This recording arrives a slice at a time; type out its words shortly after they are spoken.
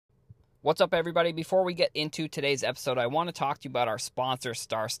What's up, everybody? Before we get into today's episode, I want to talk to you about our sponsor,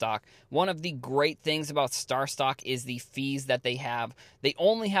 StarStock. One of the great things about StarStock is the fees that they have. They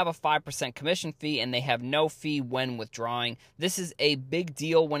only have a 5% commission fee, and they have no fee when withdrawing. This is a big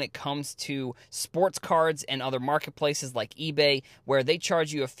deal when it comes to sports cards and other marketplaces like eBay, where they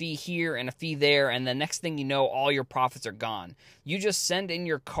charge you a fee here and a fee there, and the next thing you know, all your profits are gone. You just send in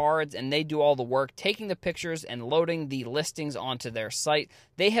your cards, and they do all the work, taking the pictures and loading the listings onto their site.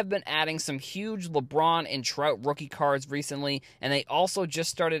 They have been adding some huge LeBron and Trout rookie cards recently, and they also just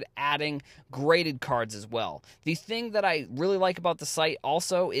started adding graded cards as well. The thing that I really like about the site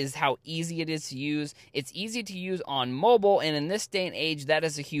also is how easy it is to use. It's easy to use on mobile, and in this day and age, that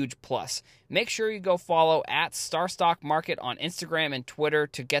is a huge plus. Make sure you go follow at StarStock Market on Instagram and Twitter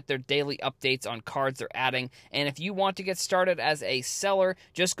to get their daily updates on cards they're adding. And if you want to get started as a seller,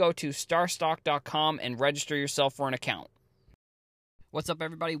 just go to starstock.com and register yourself for an account. What's up,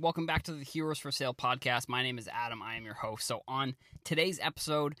 everybody? Welcome back to the Heroes for Sale podcast. My name is Adam. I am your host. So on today's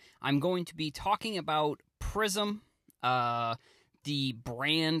episode, I'm going to be talking about Prizm, the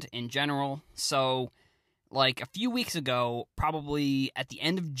brand in general. So like a few weeks ago, probably at the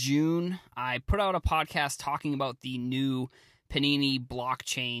end of June, I put out a podcast talking about the new Panini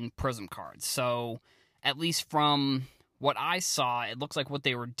blockchain Prizm cards. So at least from what I saw, it looks like what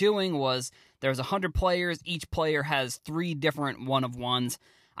they were doing was there's 100 players. Each player has 3 different one-of-ones.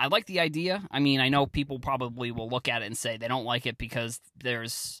 I like the idea. I mean, I know people probably will look at it and say they don't like it because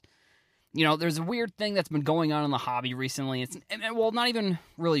there's a weird thing that's been going on in the hobby recently. Well, not even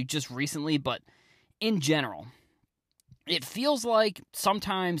really just recently, but in general. It feels like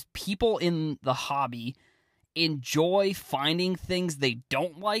sometimes people in the hobby enjoy finding things they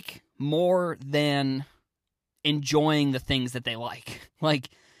don't like more than enjoying the things that they like.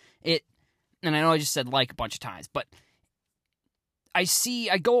 And I know I just said like a bunch of times, but I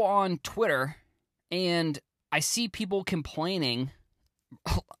go on Twitter and I see people complaining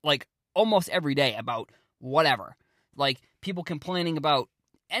like almost every day about whatever. Like people complaining about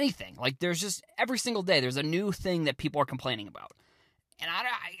anything. Like there's just every single day there's a new thing that people are complaining about. And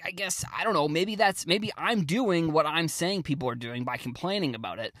I guess, I don't know, maybe I'm doing what I'm saying people are doing by complaining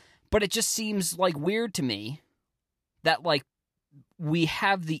about it, but it just seems like weird to me that like we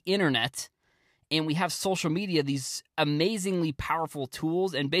have the internet and we have social media, these amazingly powerful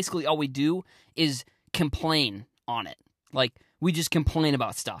tools, and basically all we do is complain on it. Like we just complain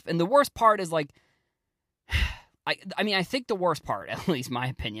about stuff. And the worst part is like, I think the worst part, at least my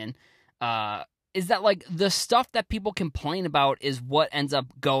opinion, is that like the stuff that people complain about is what ends up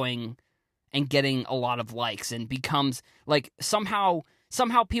going and getting a lot of likes and becomes like somehow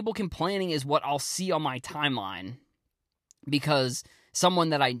people complaining is what I'll see on my timeline because someone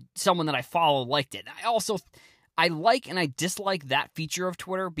that I follow liked it. I like and I dislike that feature of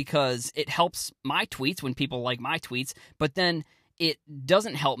Twitter because it helps my tweets when people like my tweets, but then it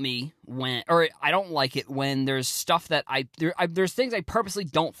doesn't help me or I don't like it when there's stuff that there's things I purposely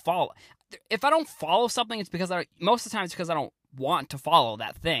don't follow. If I don't follow something, it's because most of the time it's because I don't want to follow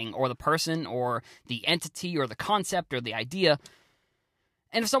that thing or the person or the entity or the concept or the idea.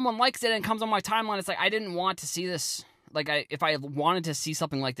 And if someone likes it and it comes on my timeline, it's like I didn't want to see this. Like if I wanted to see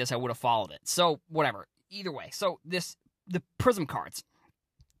something like this, I would have followed it. So whatever. Either way. So the Prizm cards.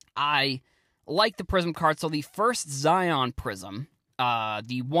 I like the Prizm cards. So the first Zion Prizm,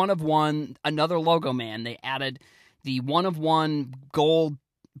 the 1-of-1, another logo man. They added the 1-of-1 gold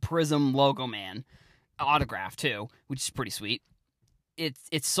Prizm logo man autograph too, which is pretty sweet.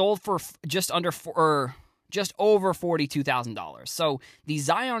 It's sold for just over $42,000. So the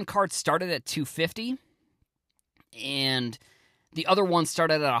Zion card started at $250, and the other one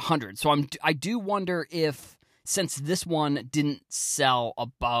started at $100. So I do wonder if, since this one didn't sell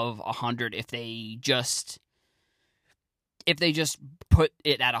above $100, if they just put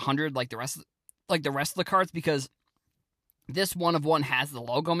it at $100 like the rest of the cards, because this 1-of-1 has the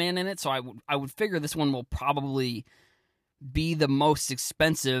logo man in it, so I would figure this one will probably be the most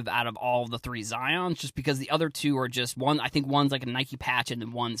expensive out of all of the 3 Zions, just because the other 2 are just one. I think one's like a Nike patch and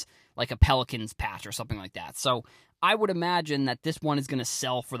then one's like a Pelicans patch or something like that. So I would imagine that this one is going to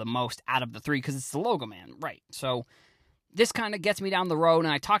sell for the most out of the 3 because it's the logo man, right? So this kind of gets me down the road,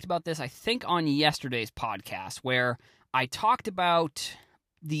 and I talked about this, I think, on yesterday's podcast, where I talked about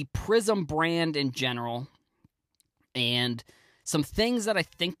the Prizm brand in general and some things that I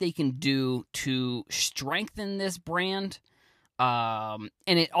think they can do to strengthen this brand. And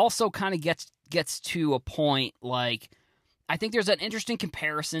it also kind of gets to a point, like, I think there's an interesting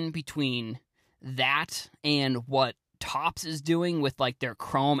comparison between that and what Topps is doing with like their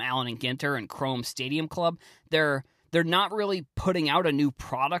Chrome Allen and Ginter and Chrome Stadium Club. They're they're not really putting out a new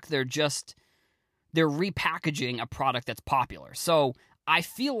product. They're repackaging a product that's popular. So I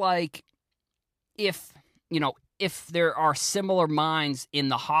feel like if there are similar minds in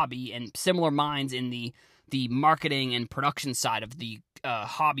the hobby and similar minds in the marketing and production side of the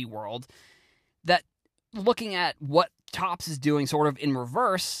hobby world, that looking at what Topps is doing sort of in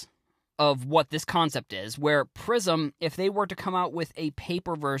reverse of what this concept is, where Prism, if they were to come out with a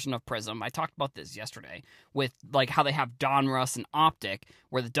paper version of Prism, I talked about this yesterday, with like how they have Donruss and Optic,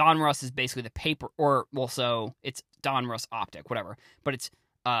 where the Donruss is basically the paper, so it's Donruss Optic, whatever, but it's,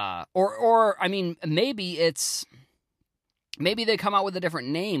 maybe they come out with a different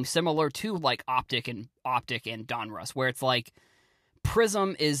name similar to like Optic and Donruss, where it's like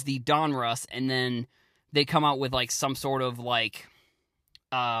Prism is the Donruss, and then they come out with like some sort of like,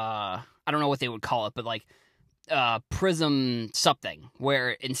 I don't know what they would call it, but like Prism something,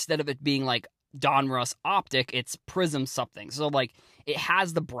 where instead of it being like Donruss Optic, it's Prism something. So like it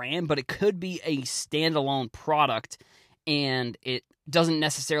has the brand, but it could be a standalone product, and it doesn't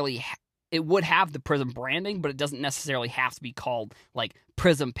necessarily it would have the Prism branding, but it doesn't necessarily have to be called like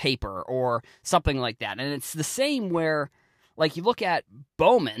Prism paper or something like that. And it's the same where like you look at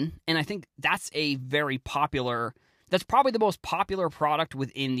Bowman, and I think that's a very popular, that's probably the most popular product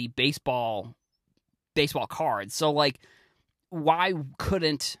within the baseball cards. So like, why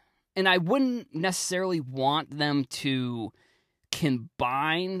couldn't, and I wouldn't necessarily want them to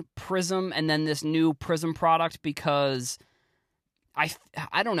combine Prism and then this new Prism product, because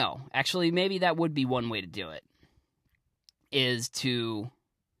I don't know. Actually, maybe that would be one way to do it. Is to,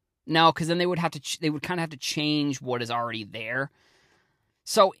 no, because then they would kind of have to change what is already there.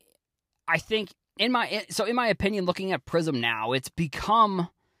 So I think in my opinion, looking at Prism now, it's become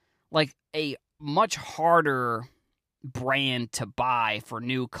like a much harder brand to buy for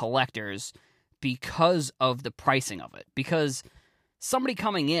new collectors because of the pricing of it. Because somebody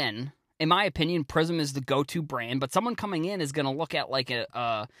coming in my opinion, Prism is the go-to brand, but someone coming in is going to look at like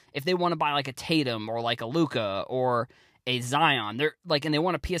if they want to buy like a Tatum or like a Luka or a Zion, they're like, and they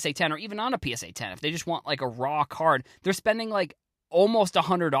want a PSA 10 or even on a PSA 10, if they just want like a raw card, they're spending like almost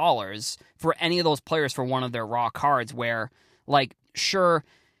 $100 for any of those players for one of their raw cards, where like, sure,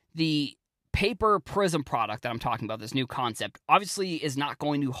 the paper Prism product that I'm talking about, this new concept, obviously is not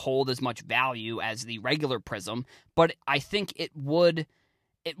going to hold as much value as the regular Prism, but I think it would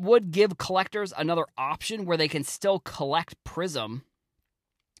give collectors another option where they can still collect Prism,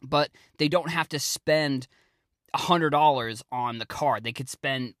 but they don't have to spend $100 on the card. They could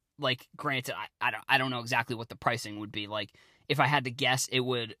spend, like, granted, I don't know exactly what the pricing would be. Like, if I had to guess, it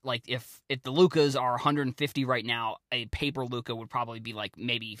would, like, if the Lukas are $150 right now, a paper Luka would probably be like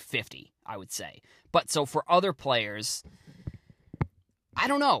maybe $50, I would say. But so for other players, I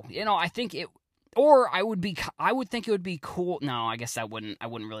don't know. I think it. Or I would think it would be cool. No, I guess I wouldn't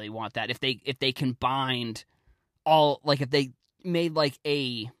really want that. If they combined all, like if they made like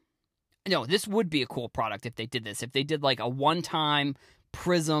this would be a cool product if they did this. If they did like a one-time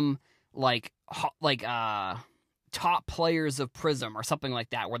Prism, like top players of Prism or something like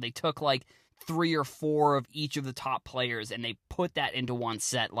that, where they took like 3 or 4 of each of the top players and they put that into one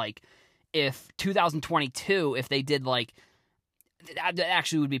set. Like if 2022, if they did like, that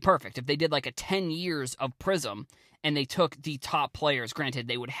actually would be perfect. If they did like a 10 years of Prism and they took the top players, granted,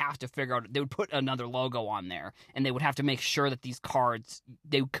 they would have to figure out, they would put another logo on there, and they would have to make sure that these cards,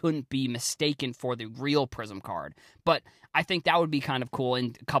 they couldn't be mistaken for the real Prism card. But I think that would be kind of cool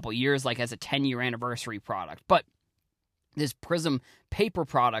in a couple years, like as a 10-year anniversary product. But this Prism paper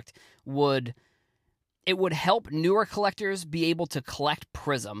product would help newer collectors be able to collect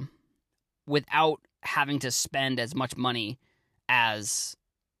Prism without having to spend as much money as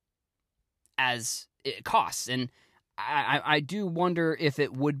it costs. And I do wonder if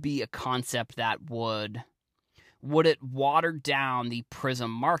it would be a concept that would it water down the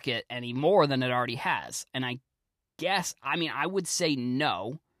Prism market any more than it already has. And I would say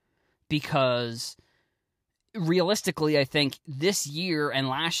no, because realistically, I think this year and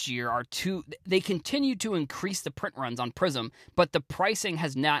last year they continue to increase the print runs on Prism, but the pricing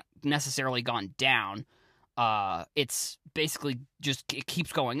has not necessarily gone down. It's basically just, it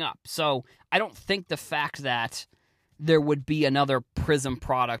keeps going up. So I don't think the fact that there would be another Prism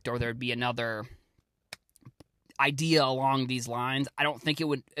product or there'd be another idea along these lines, I don't think it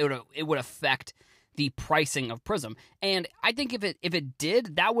would affect the pricing of Prism. And I think if it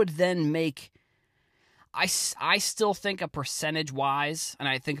did, that would then make, I still think a percentage wise, and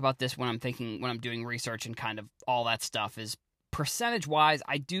I think about this when I'm doing research and kind of all that stuff, is percentage wise,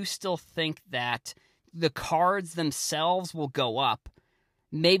 I do still think that the cards themselves will go up,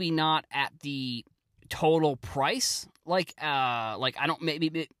 maybe not at the total price. Like I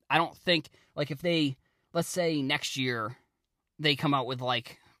don't think, like, if they, let's say next year they come out with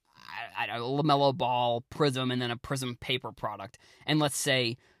like I don't know, LaMelo Ball Prism and then a Prism paper product, and let's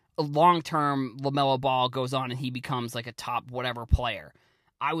say a long-term LaMelo Ball goes on and he becomes like a top whatever player.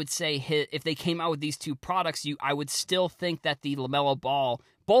 I would say if they came out with these two products, I would still think that the LaMelo Ball,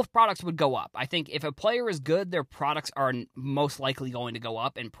 both products would go up. I think if a player is good, their products are most likely going to go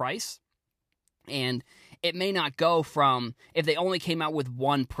up in price. And it may not go from, if they only came out with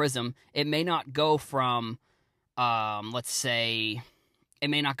one Prism, it may not go from, let's say, it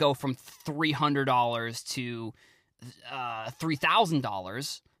may not go from $300 to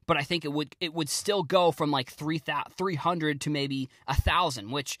 $3,000, but I think it would still go from like 300 to maybe 1,000,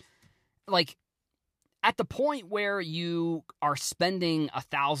 which, like, at the point where you are spending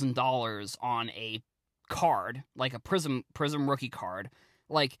 $1,000 on a card, like a Prism rookie card,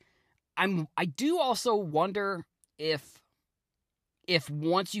 like, I do also wonder if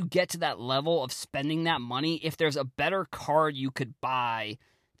once you get to that level of spending that money, if there's a better card you could buy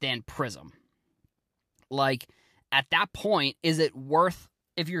than Prism. Like, at that point, is it worth,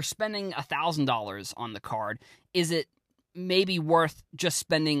 if you're spending $1,000 on the card, is it maybe worth just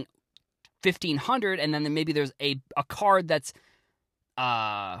spending $1,500, and then maybe there's a card that's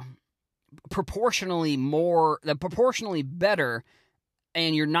proportionally better,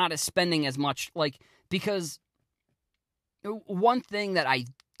 and you're not spending as much, like, because one thing that I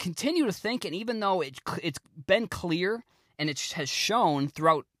continue to think, and even though it's been clear and it has shown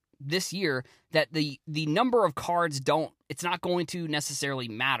throughout this year that the number of cards it's not going to necessarily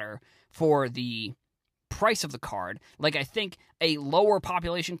matter for the price of the card. Like, I think a lower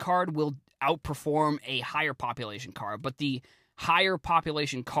population card will outperform a higher population card, but the higher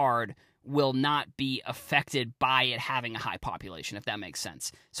population card will not be affected by it having a high population, if that makes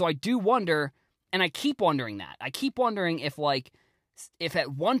sense. So I do wonder, and I keep wondering that. I keep wondering if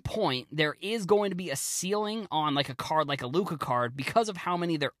at one point there is going to be a ceiling on like a card, like a Luka card, because of how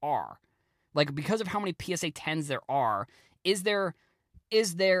many there are. Like, because of how many PSA 10s there are, is there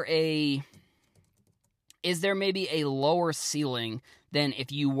maybe a lower ceiling than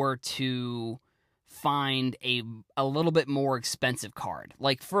if you were to find a little bit more expensive card?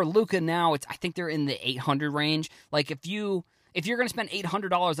 Like, for Luka now, I think they're in the 800 range. Like, if you're going to spend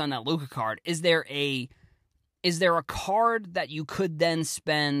 $800 on that Luka card, is there a card that you could then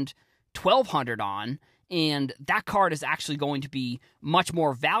spend $1,200 on, and that card is actually going to be much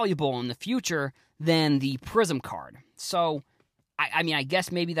more valuable in the future than the Prism card? So, I mean, I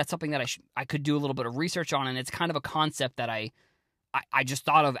guess maybe that's something that I could do a little bit of research on, and it's kind of a concept that I just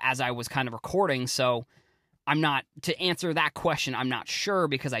thought of as I was kind of recording. So, to answer that question, I'm not sure,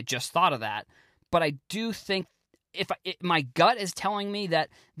 because I just thought of that. But I do think, my gut is telling me that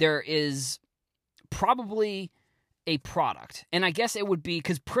there is probably a product, and I guess it would be,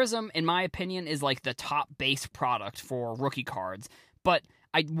 because Prism, in my opinion, is like the top base product for rookie cards. But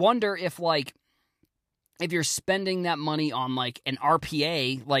I wonder if you're spending that money on like an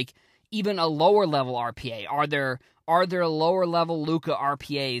RPA, like even a lower level RPA, are there lower level Luka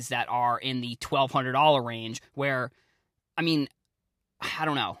RPAs that are in the $1,200 range? Where, I mean, I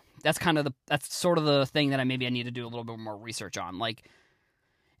don't know. That's sort of the thing that I need to do a little bit more research on. Like,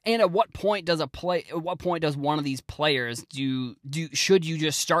 and at what point does one of these players should you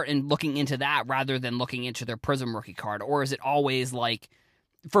just start looking into that rather than looking into their Prism rookie card? Or is it always like,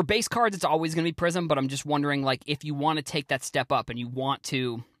 for base cards, it's always going to be Prism, but I'm just wondering, like, if you want to take that step up and you want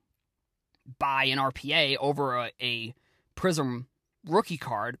to buy an RPA over a Prism rookie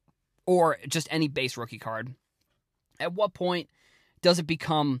card, or just any base rookie card, at what point does it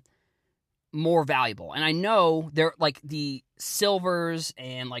become more valuable? And I know they're like the silvers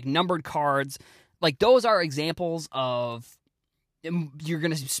and like numbered cards, like those are examples of you're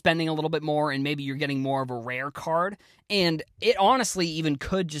going to be spending a little bit more and maybe you're getting more of a rare card. And it honestly even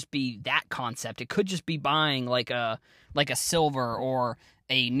could just be that concept. It could just be buying like a silver or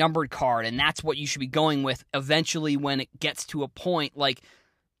a numbered card, and that's what you should be going with eventually when it gets to a point, like,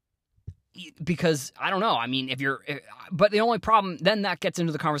 because I don't know. I mean, but the only problem then that gets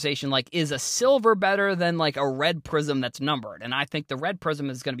into the conversation, like, is a silver better than like a red Prism that's numbered? And I think the red Prism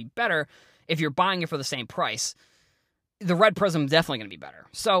is going to be better if you're buying it for the same price. The red Prism is definitely going to be better.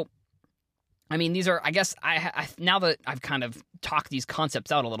 So, I mean, these are, I guess, I now that I've kind of talked these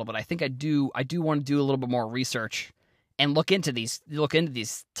concepts out a little bit, I think I do want to do a little bit more research and look into these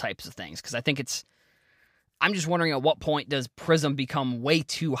types of things, because I think I'm just wondering, at what point does Prism become way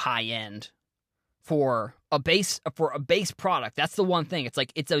too high end for a base product? That's the one thing. It's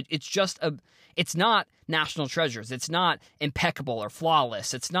like it's not National Treasures. It's not impeccable or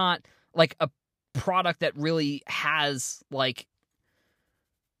flawless. It's not like product that really has, like,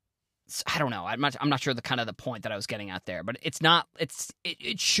 I don't know. I'm not sure the point that I was getting at there, but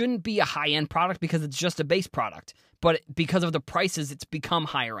it shouldn't be a high end product because it's just a base product. But because of the prices, it's become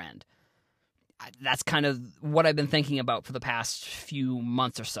higher end. That's kind of what I've been thinking about for the past few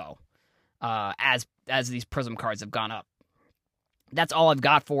months or so, as these Prism cards have gone up. That's all I've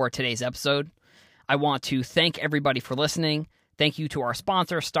got for today's episode. I want to thank everybody for listening. Thank you to our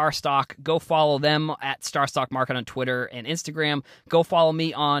sponsor, StarStock. Go follow them at StarStock Market on Twitter and Instagram. Go follow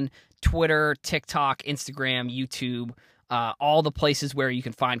me on Twitter, TikTok, Instagram, YouTube, all the places where you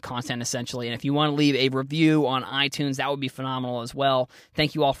can find content, essentially. And if you want to leave a review on iTunes, that would be phenomenal as well.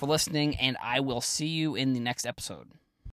 Thank you all for listening, and I will see you in the next episode.